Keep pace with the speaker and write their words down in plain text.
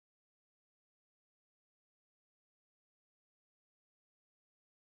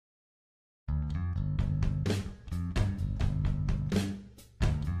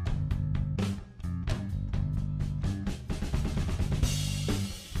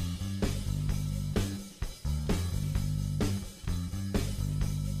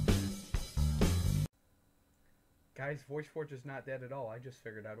guys, voiceforge is not dead at all. I just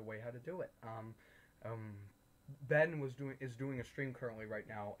figured out a way how to do it. Ben is doing a stream currently right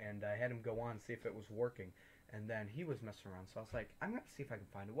now, and I had him go on and see if it was working, and then he was messing around. So I was like, I'm gonna see if I can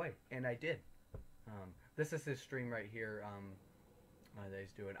find a way, and I did. This is his stream right here. That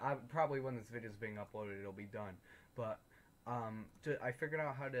he's doing. Probably when this video is being uploaded, it'll be done. But I figured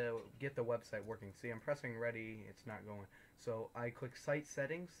out how to get the website working. See, I'm pressing ready. It's not going. So I click site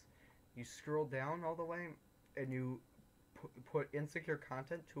settings. You scroll down all the way, and you put insecure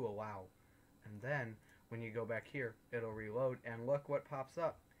content to allow, and then when you go back here, it'll reload, and look what pops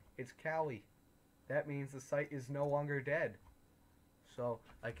up. It's Callie. That means the site is no longer dead. So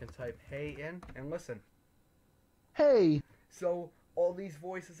I can type hey in and listen. Hey! So all these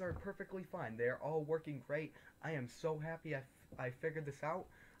voices are perfectly fine. They're all working great. I am so happy I figured this out.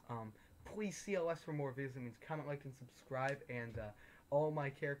 Please CLS for more videos. It means comment, like, and subscribe. And all my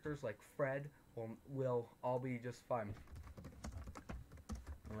characters, like Fred, will all be just fine.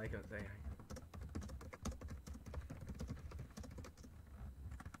 I like it.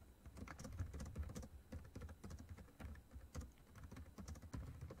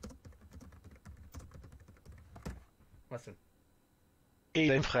 Listen.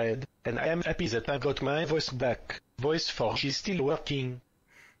 Hey, I'm Fred, and I am happy that I got my voice back. VoiceForge is still working.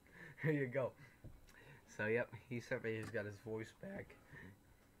 Here you go. So, yep, he said he's got his voice back.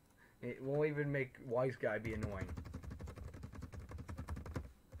 It won't even make Wise Guy be annoying.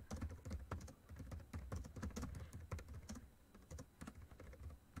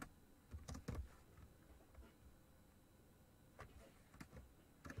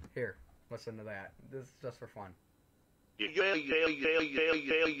 Here, listen to that. This is just for fun.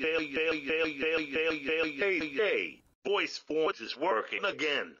 VoiceForge is working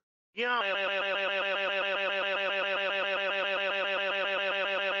again.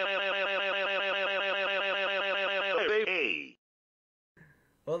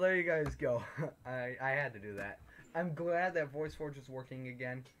 Well, there you guys go. I had to do that. I'm glad that VoiceForge is working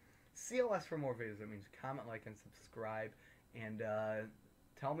again. CLS for more videos. That means comment, like, and subscribe. And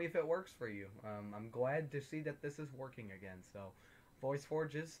tell me if it works for you. I'm glad to see that this is working again. So,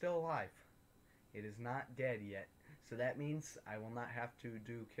 VoiceForge is still alive. It is not dead yet. So that means I will not have to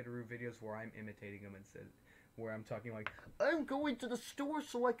do Kidaroo videos where I'm imitating them instead. Where I'm talking like, I'm going to the store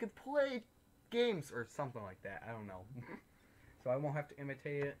so I could play games. Or something like that. I don't know. So I won't have to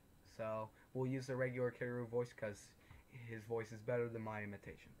imitate it. So we'll use the regular Kidaroo voice because his voice is better than my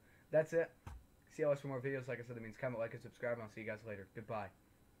imitation. That's it. CLS for more videos. Like I said, it means comment, like, and subscribe. And I'll see you guys later. Goodbye.